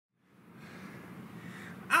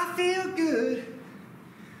I feel good.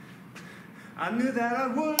 I knew that I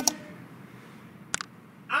would.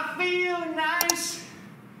 I feel nice.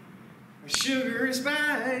 Sugar and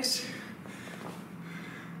spice.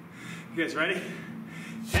 You guys ready?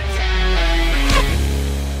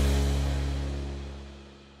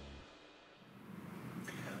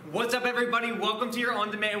 What's up, everybody? Welcome to your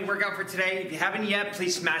on-demand workout for today. If you haven't yet,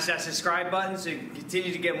 please smash that subscribe button so you can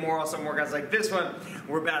continue to get more awesome workouts like this one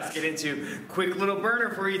we're about to get into. Quick little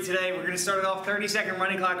burner for you today. We're going to start it off 30-second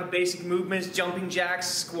running clock of basic movements, jumping jacks,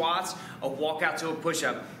 squats, a walkout to a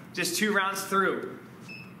push-up. Just 2 rounds through.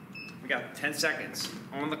 We got 10 seconds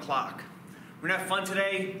on the clock. We're going to have fun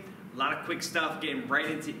today. A lot of quick stuff, getting right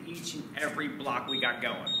into each and every block we got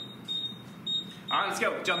going. All right, let's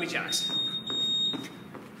go. Jumping jacks.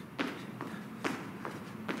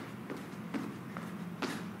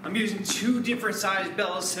 I'm using 2 different size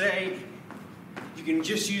bells today. You can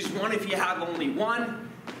just use one if you have only one,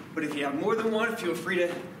 but if you have more than one, feel free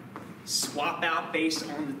to swap out based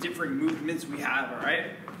on the different movements we have, all right?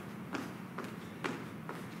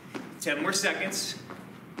 10 more seconds.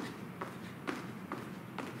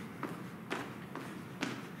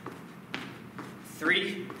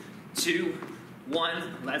 3, 2, 1,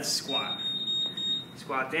 let's squat.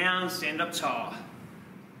 Squat down, stand up tall.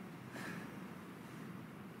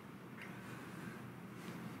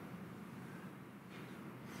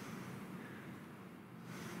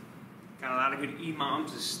 Got a lot of good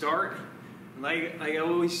EMOMs to start. Like I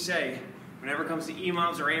always say, whenever it comes to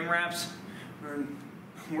EMOMs or AMRAPs, or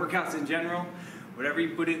workouts in general, whatever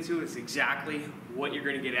you put into it is exactly what you're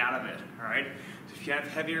going to get out of it, all right? So if you have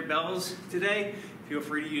heavier bells today, feel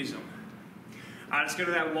free to use them. All right, let's go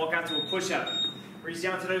to that walkout to a push-up. Reach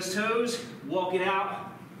down to those toes, walk it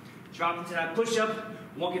out, drop into that push-up,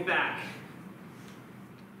 walk it back.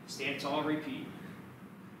 Stand tall, repeat.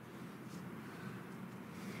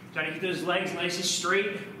 Try to keep those legs nice and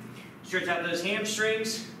straight. Stretch out those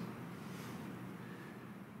hamstrings.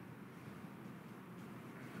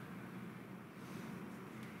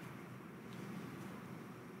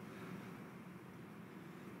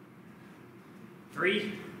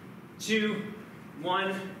 Three, 2,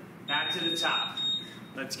 1, back to the top.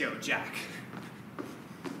 Let's go, jack.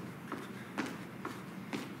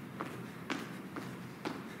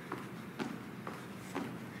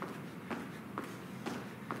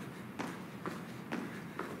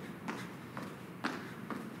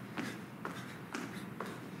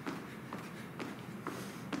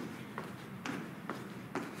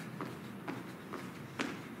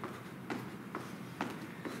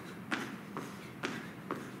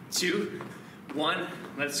 Two, 1,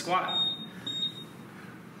 let's squat. All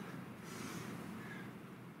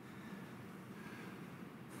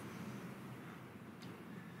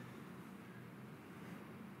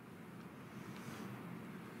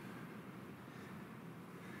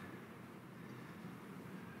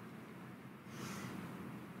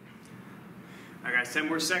right, guys, 10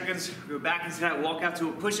 more seconds. We'll go back into that walkout to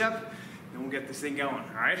a push-up, and we'll get this thing going, all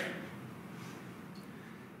right?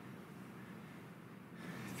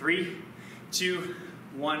 3, 2,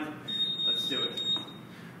 1, let's do it.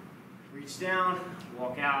 Reach down,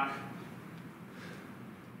 walk out,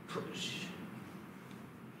 push.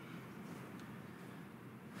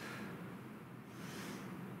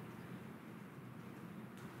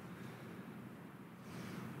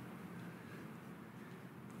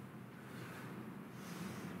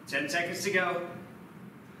 Ten seconds to go.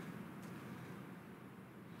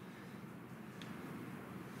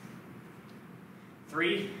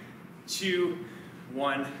 3, 2,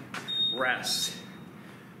 1, rest.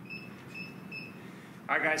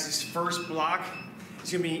 All right, guys, this first block is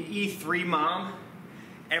gonna be an E3 mom.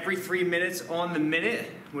 Every 3 minutes on the minute,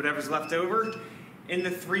 whatever's left over, in the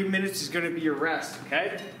 3 minutes is gonna be your rest,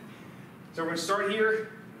 okay? So we're gonna start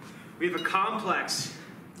here. We have a complex.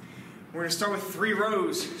 We're gonna start with 3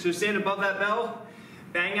 rows. So stand above that bell,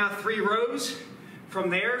 bang out 3 rows. From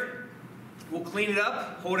there, we'll clean it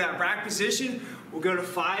up, hold out rack position. We'll go to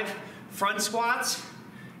 5 front squats.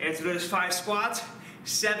 After those 5 squats,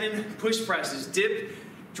 7 push presses. Dip,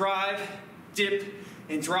 drive, dip,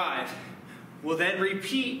 and drive. We'll then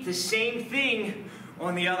repeat the same thing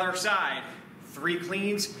on the other side. 3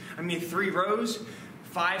 rows,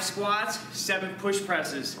 5 squats, 7 push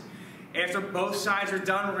presses. After both sides are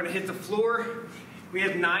done, we're gonna hit the floor. We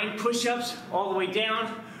have 9 push-ups all the way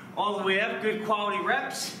down, all the way up, good quality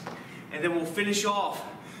reps. And then we'll finish off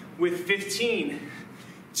with 15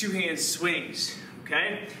 2-hand swings,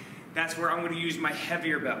 okay? That's where I'm gonna use my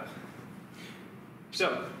heavier bell.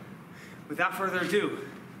 So, without further ado,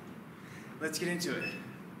 let's get into it.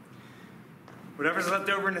 Whatever's left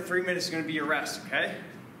over in the 3 minutes is gonna be your rest, okay?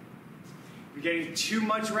 If you're getting too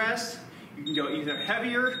much rest, you can go either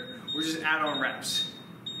heavier or just add on reps.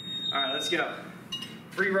 All right, let's go.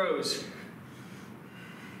 3 rows.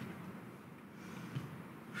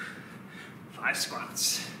 5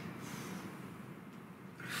 squats.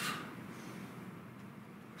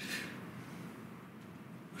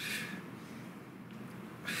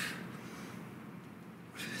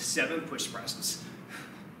 7 push presses.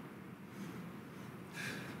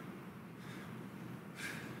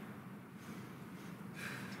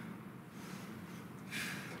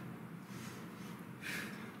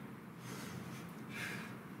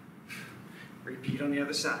 'Repeat on the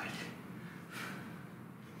other side.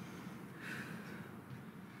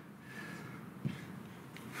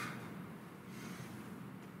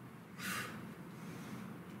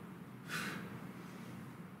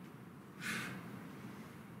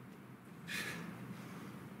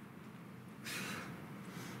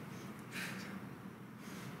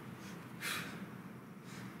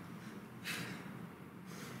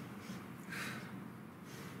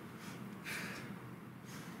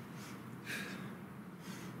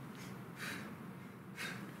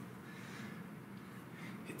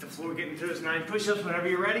 The floor, get into those 9 push-ups whenever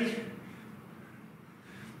you're ready.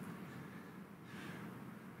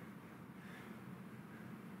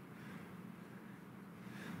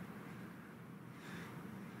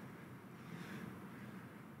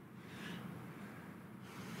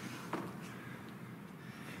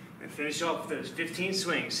 And finish off with those 15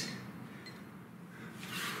 swings.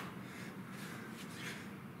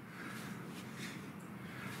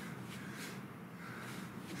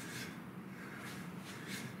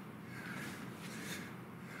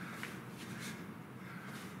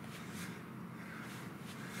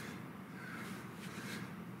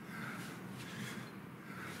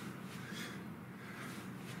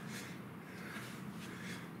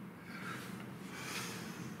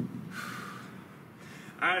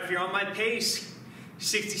 All right, if you're on my pace,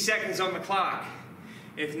 60 seconds on the clock.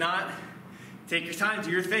 If not, take your time,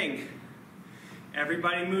 do your thing.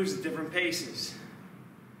 Everybody moves at different paces.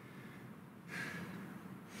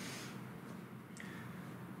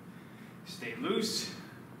 Stay loose.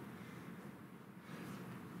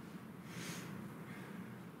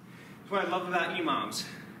 That's what I love about EMOMs.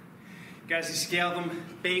 You guys, you scale them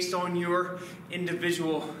based on your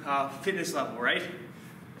individual fitness level, right?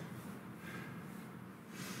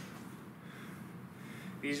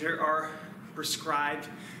 These are our prescribed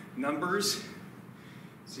numbers,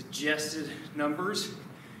 suggested numbers.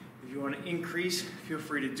 If you want to increase, feel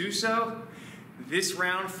free to do so. This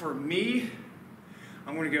round for me,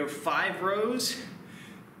 I'm going to go 5 rows,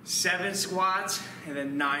 7 squats, and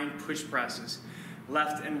then 9 push presses,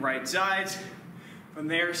 left and right sides. From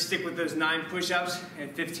there, stick with those 9 push-ups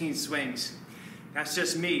and 15 swings. That's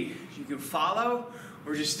just me. You can follow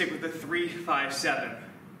or just stick with the 3, 5, 7.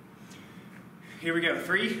 Here we go,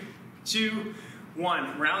 3, 2,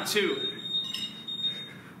 1, round 2.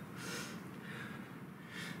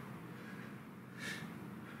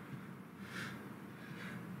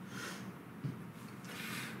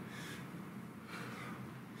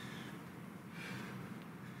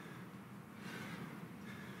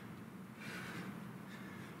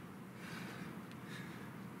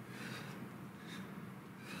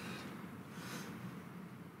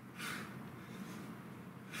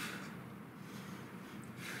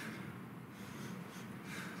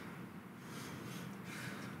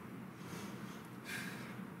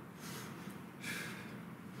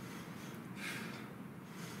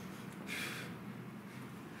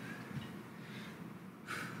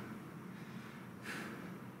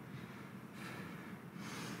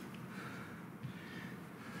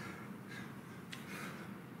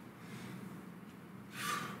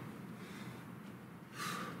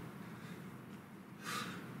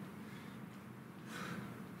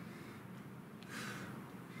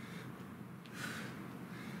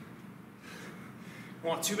 I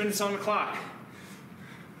want 2 minutes on the clock.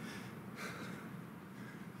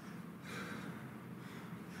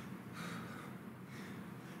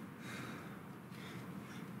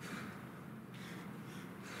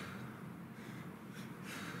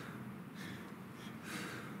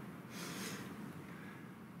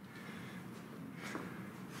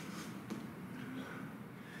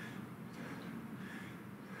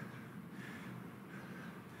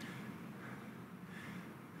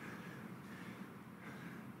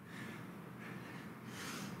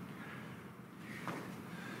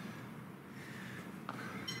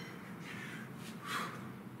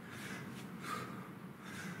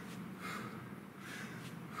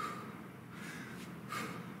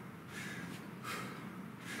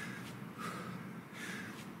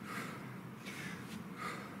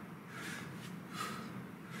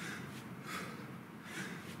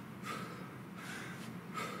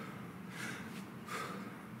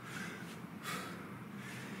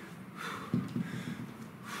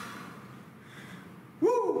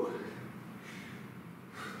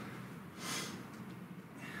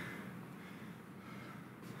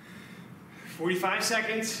 45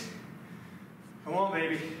 seconds. Come on,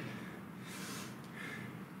 baby.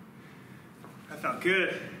 That felt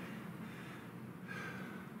good.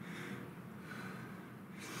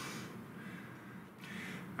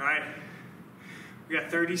 All right, we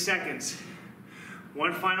got 30 seconds.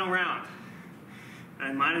 One final round.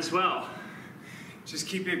 And might as well just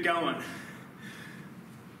keep it going.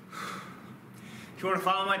 If you want to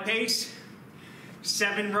follow my pace,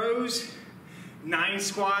 7 rows, 9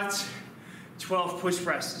 squats, 12 push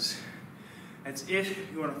presses. That's if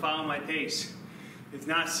you want to follow my pace. If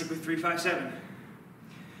not, stick with 3, 5, 7.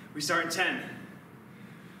 We start in 10.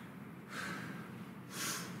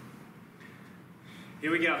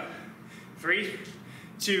 Here we go. 3,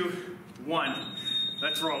 2, 1.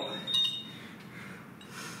 Let's roll.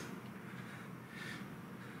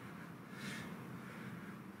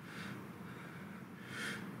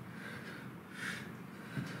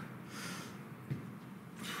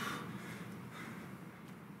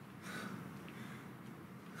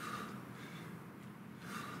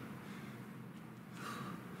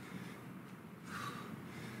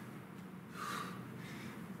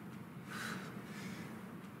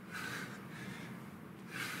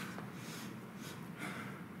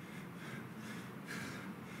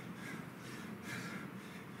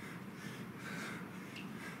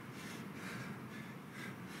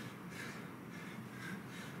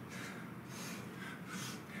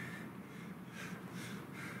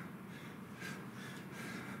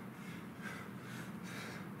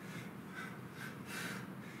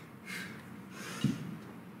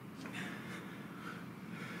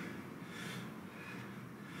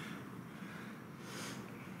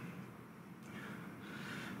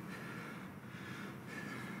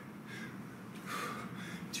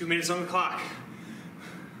 Two minutes on the clock.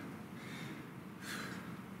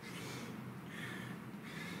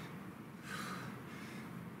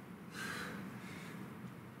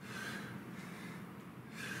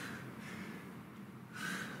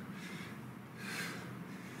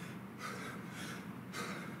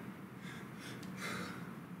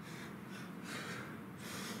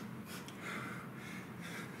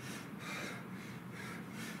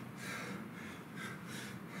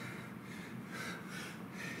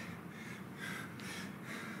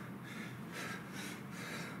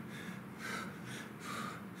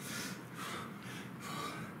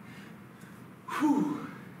 Whew.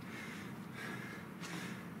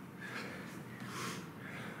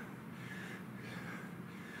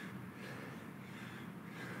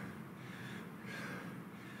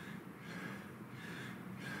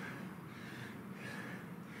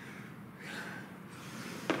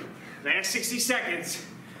 Last 60 seconds.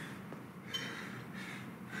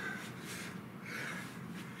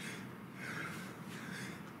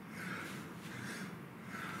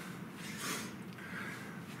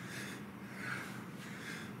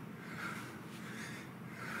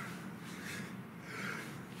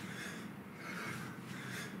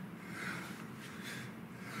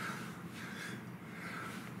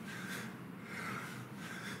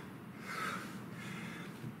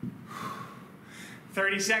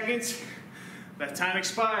 Thirty seconds, let time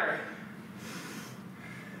expire.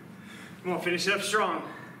 Come on, finish it up strong.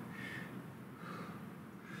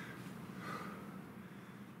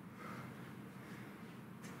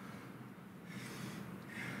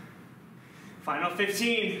 Final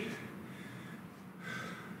 15.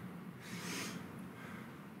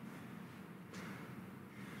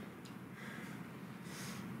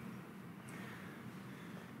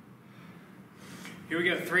 Here we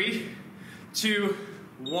go, 3, 2,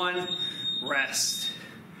 1, rest.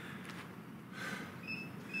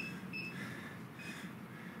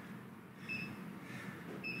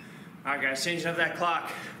 All right, guys, changing up that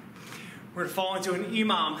clock. We're gonna fall into an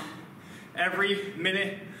EMOM every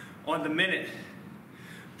minute on the minute,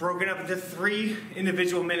 broken up into 3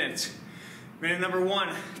 individual minutes. Minute number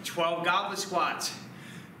 1, 12 goblet squats.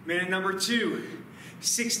 Minute number 2,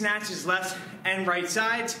 6 snatches left and right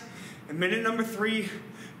sides. And minute number 3,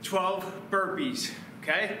 12 burpees,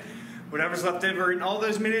 okay? Whatever's left over in all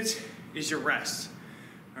those minutes is your rest.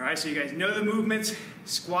 All right, so you guys know the movements: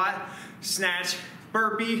 squat, snatch,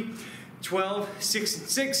 burpee, 12, 6 and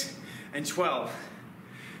 6, and 12.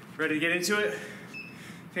 Ready to get into it?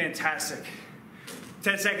 Fantastic.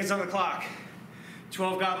 10 seconds on the clock.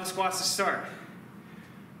 12 goblet squats to start.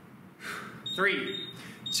 3,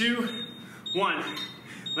 2, 1.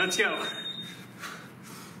 Let's go.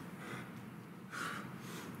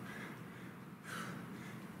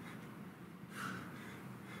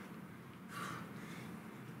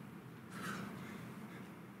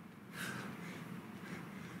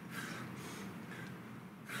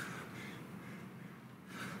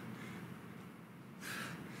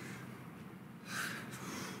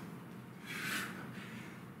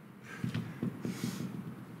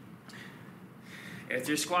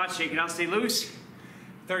 After your squat, shake it out, stay loose.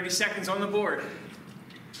 30 seconds on the board.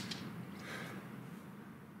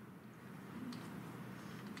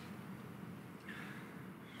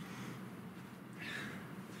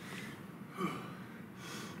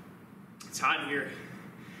 It's hot in here.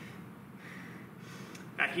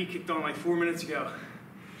 That heat kicked on like 4 minutes ago.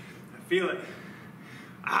 I feel it.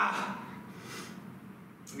 Ah!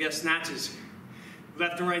 We got snatches.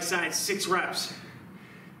 Left and right side, 6 reps.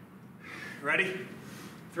 Ready?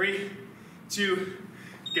 3, 2,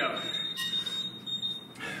 go.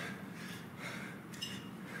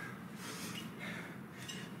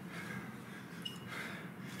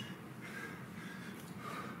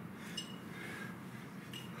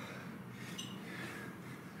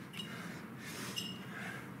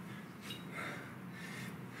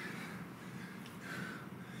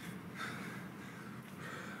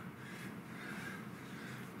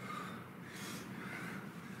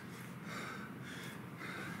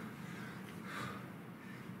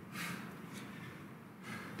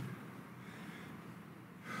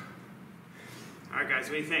 All right, guys,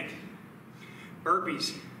 what do you think?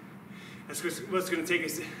 Burpees. That's what's going to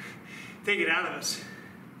take it out of us.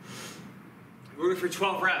 We're looking for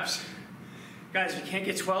 12 reps. Guys, if you can't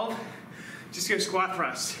get 12, just go squat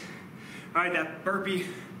thrust. All right, that burpee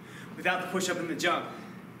without the push-up and the jump.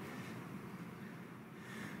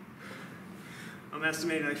 I'm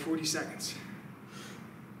estimating like 40 seconds.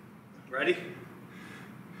 Ready?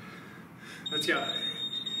 Let's go.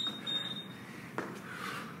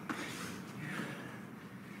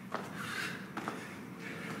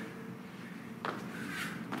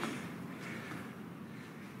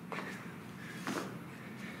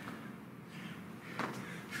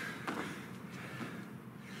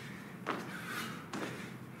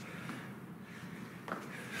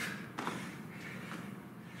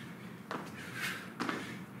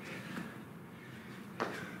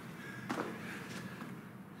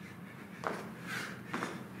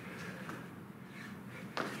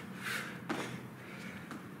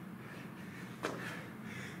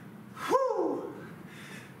 Whew.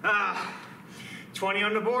 20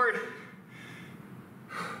 on the board.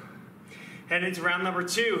 Head into round number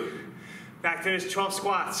 2. Back to those 12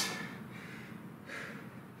 squats.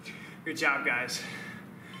 Good job, guys.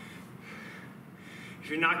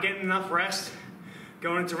 If you're not getting enough rest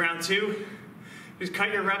going into round 2, just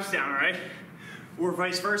cut your reps down, all right? Or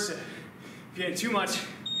vice versa. If you had too much,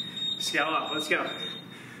 scale up. Let's go.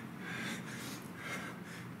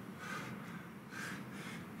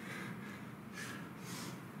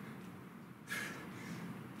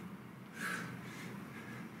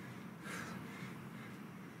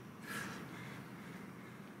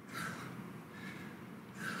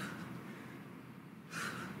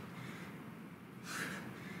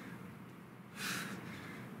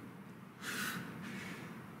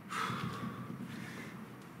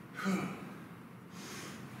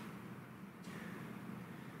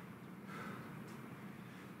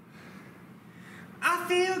 I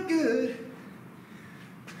feel good.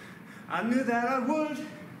 I knew that I would.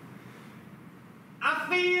 I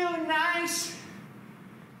feel nice.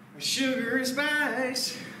 Sugar and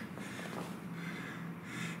spice.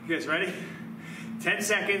 You guys ready? 10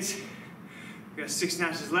 seconds. We got 6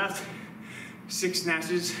 snatches left. 6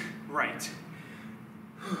 snatches right.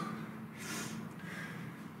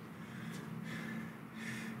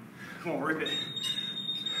 Come on, rip it.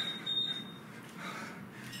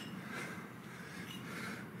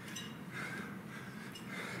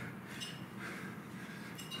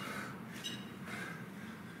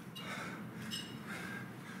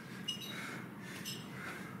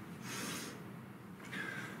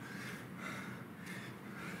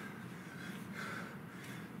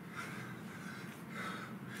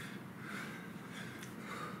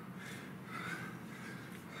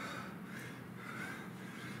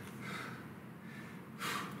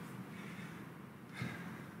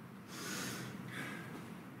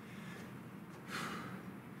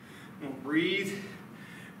 We'll breathe,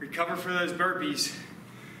 recover for those burpees.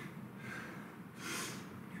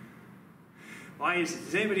 Why is it?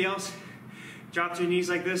 Does anybody else drop to your knees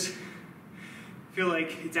like this? Feel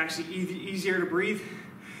like it's actually easier to breathe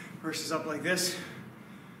versus up like this?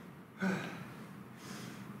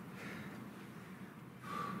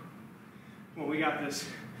 Well, we got this.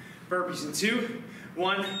 Burpees in 2,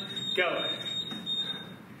 1, go.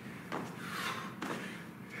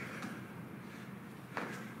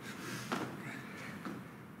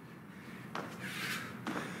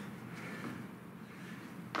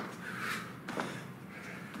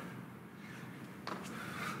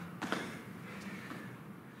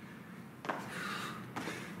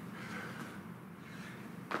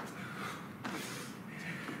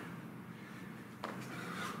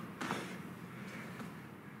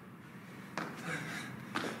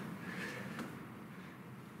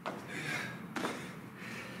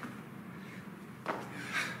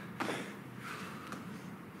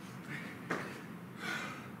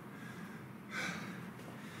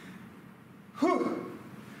 Whew.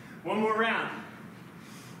 One more round.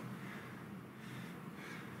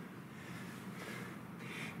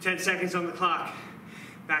 10 seconds on the clock.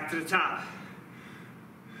 Back to the top.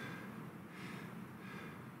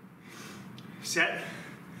 Set.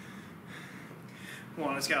 Come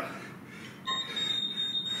on, let's go.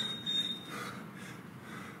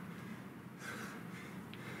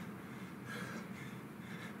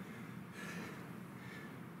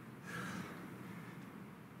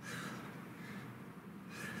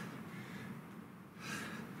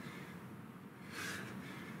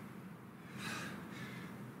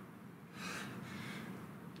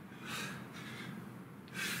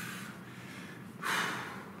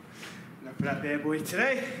 Enough for that bad boy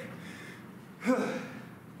today.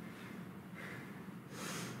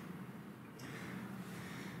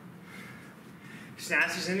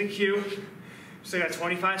 Snatches in the queue. Still got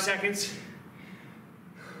 25 seconds.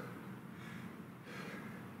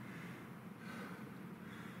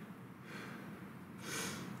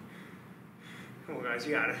 Come on, guys,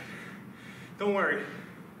 you got it. Don't worry.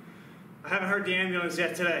 I haven't heard the ambulance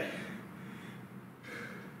yet today.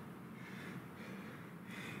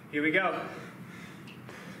 Here we go.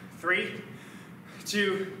 3,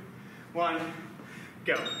 2, 1,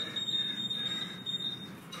 go.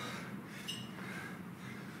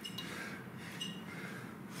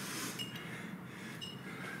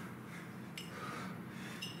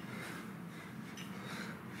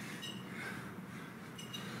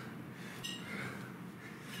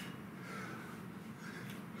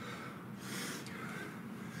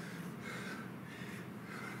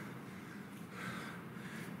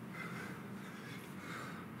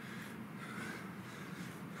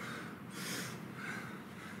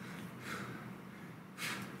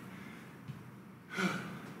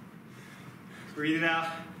 Breathe it out.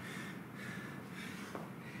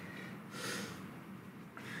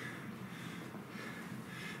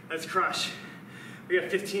 Let's crush. We got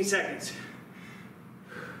 15 seconds.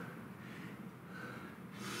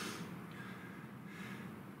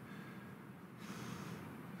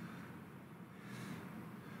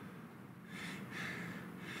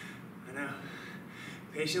 I know.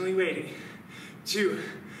 Patiently waiting. 2,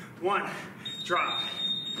 1, drop.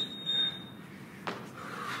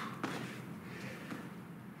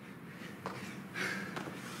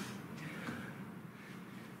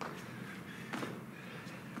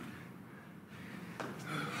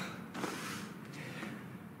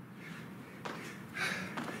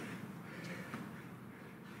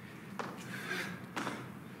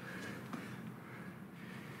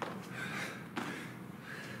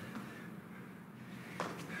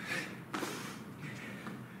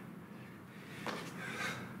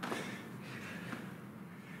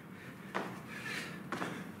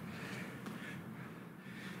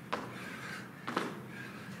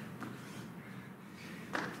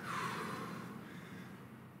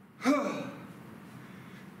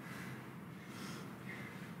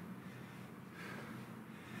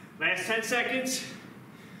 Last 10 seconds.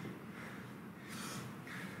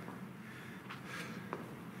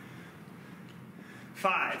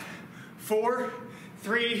 5, 4,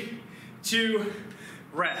 3, 2,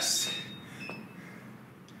 rest.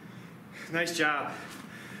 Nice job.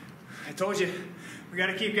 I told you, we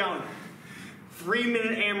gotta keep going.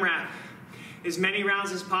 3-minute AMRAP. As many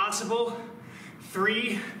rounds as possible.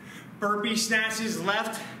 3 burpee snatches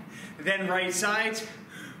left, then right sides.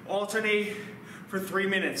 Alternate for 3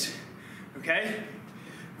 minutes, okay?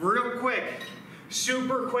 Real quick,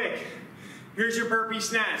 super quick. Here's your burpee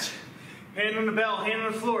snatch. Hand on the bell, hand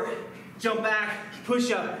on the floor. Jump back,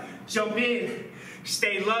 push up, jump in,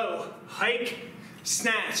 stay low, hike,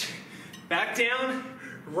 snatch. Back down,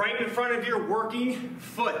 right in front of your working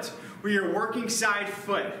foot, or your working side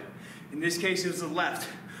foot. In this case, it was the left.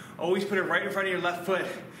 Always put it right in front of your left foot.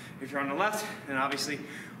 If you're on the left, then obviously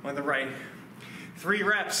on the right. 3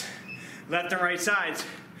 reps. Left and right sides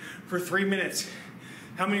for 3 minutes.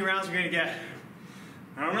 How many rounds are we gonna get?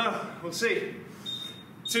 I don't know, we'll see.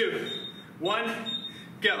 2, 1,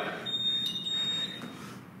 go.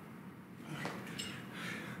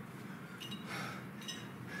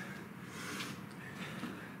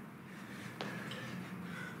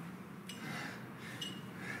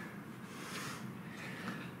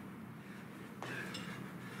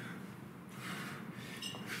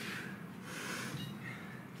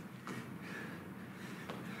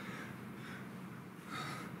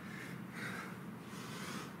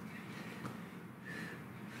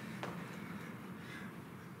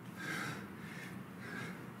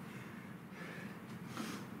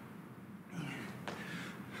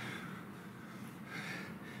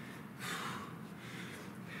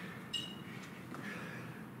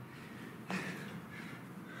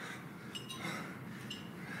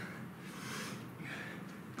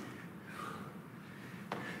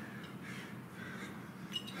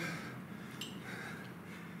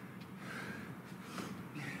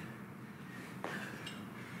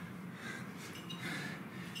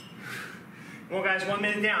 Come on, guys, 1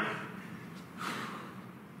 minute down.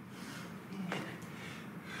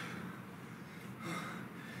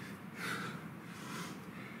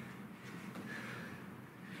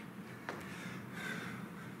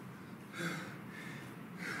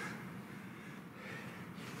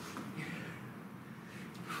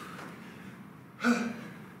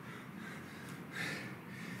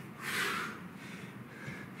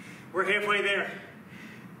 We're halfway there.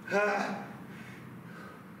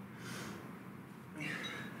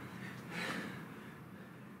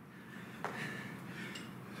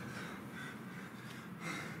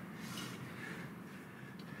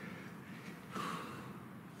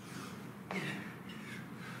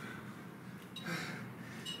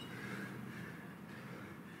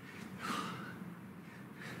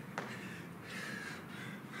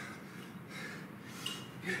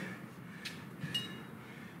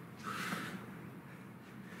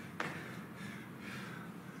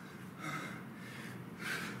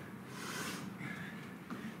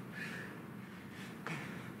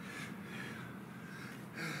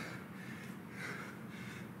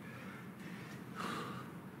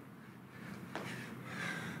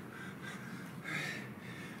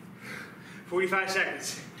 45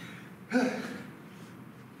 seconds.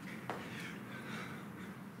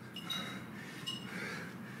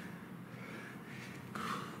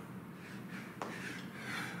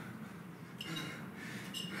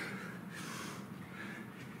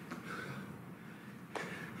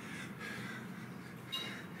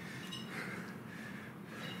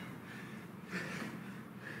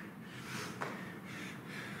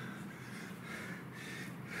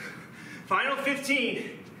 15.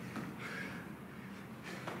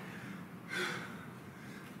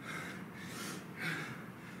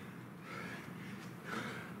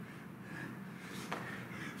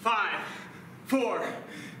 Five, four,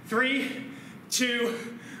 three, two,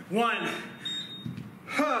 one.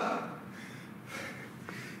 I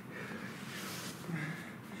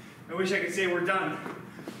wish I could say we're done.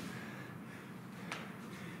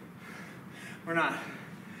 We're not.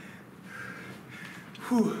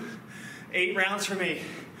 Whew. 8 rounds for me.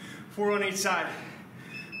 4 on each side.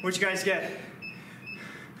 What'd you guys get?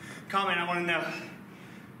 Comment, I want to know.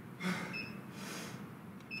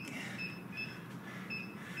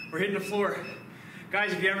 We're hitting the floor.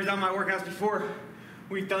 Guys, if you've ever done my workouts before,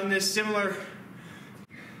 we've done this similar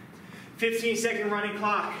 15-second running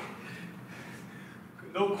clock.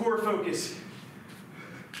 No core focus.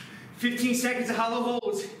 15 seconds of hollow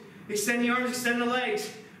holds. Extend the arms, extend the legs.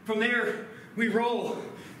 From there, we roll.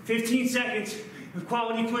 15 seconds of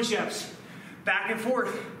quality push-ups. Back and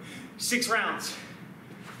forth. 6 rounds.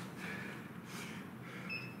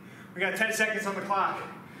 We got 10 seconds on the clock.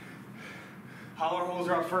 Hollow holds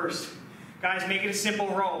are up first. Guys, make it a simple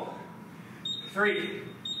roll. 3,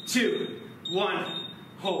 2, 1,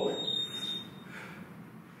 hold.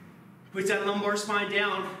 Put that lumbar spine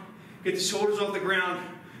down. Get the shoulders off the ground.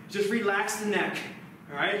 Just relax the neck,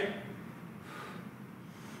 all right?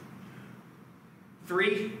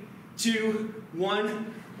 3, 2,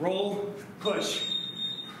 1, roll, push.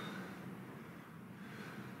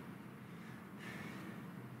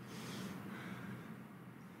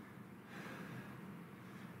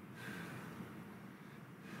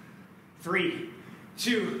 Three,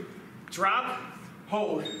 2, drop,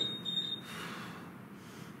 hold.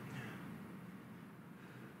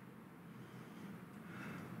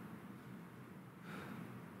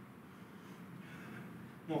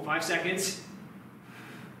 Well, 5 seconds.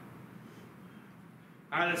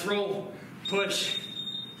 All right, let's roll. Push.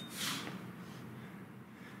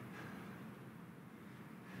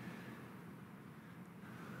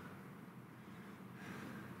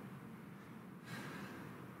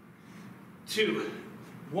 Two,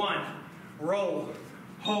 1, roll,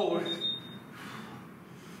 hold.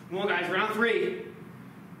 Come on, guys, round 3.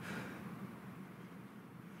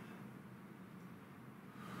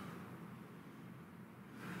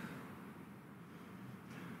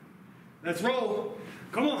 Let's roll.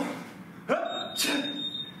 Come on. Up.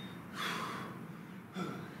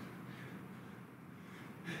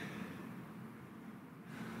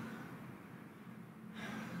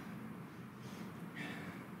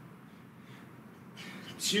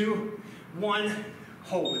 2, 1,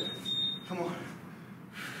 hold. Come on.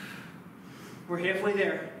 We're halfway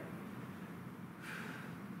there.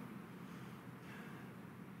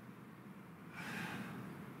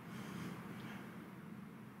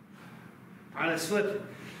 All right, let's flip.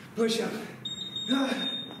 Push up.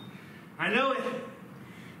 I know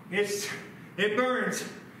it. It burns.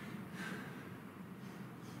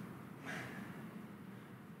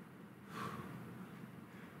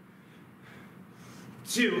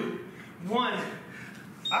 2, 1.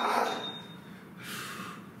 Ah.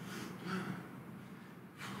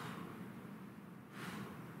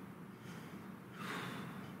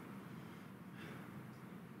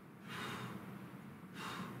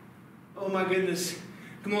 Oh my goodness.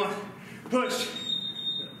 Come on. Push.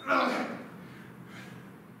 Ah.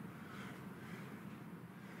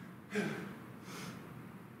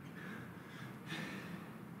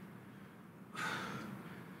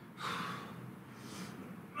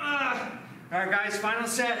 All right, guys, final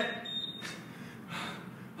set.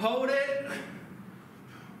 Hold it.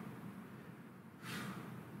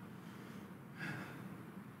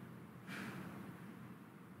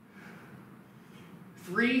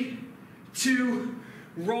 Three, 2,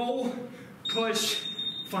 roll, push,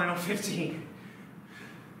 final 15.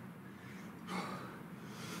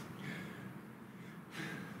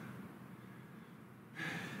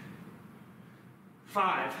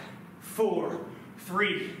 5, 4,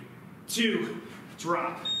 3, 2,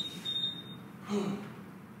 drop.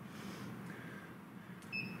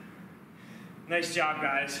 Nice job,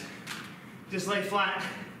 guys. Just lay flat.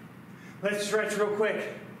 Let's stretch real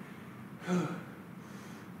quick.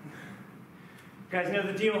 Guys know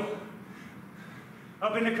the deal.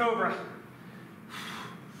 Up into cobra.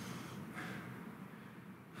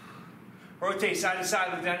 Rotate side to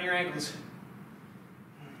side, look down at your ankles.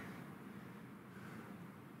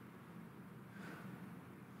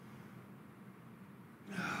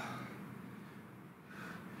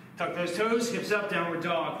 Tuck those toes, hips up, downward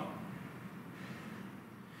dog.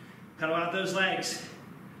 Pedal out those legs.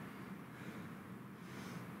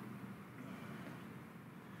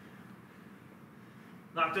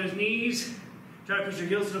 Lock those knees. Try to push your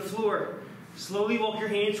heels to the floor. Slowly walk your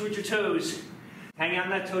hands towards your toes. Hang out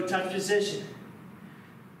in that toe touch position.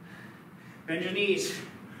 Bend your knees.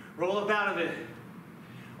 Roll up out of it.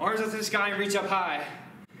 Arms up to the sky and reach up high.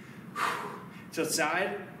 To the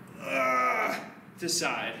side. To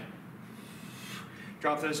side.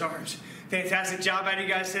 Drop those arms. Fantastic job out of you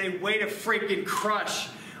guys today. Way to freaking crush.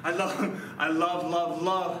 I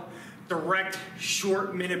love direct,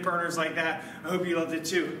 short minute burners like that. I hope you loved it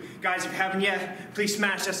too. Guys, if you haven't yet, please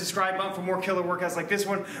smash that subscribe button for more killer workouts like this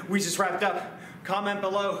one we just wrapped up. Comment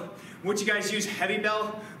below. Would you guys use heavy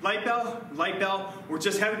bell, light bell, or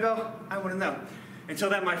just heavy bell? I want to know. Until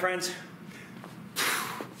then, my friends,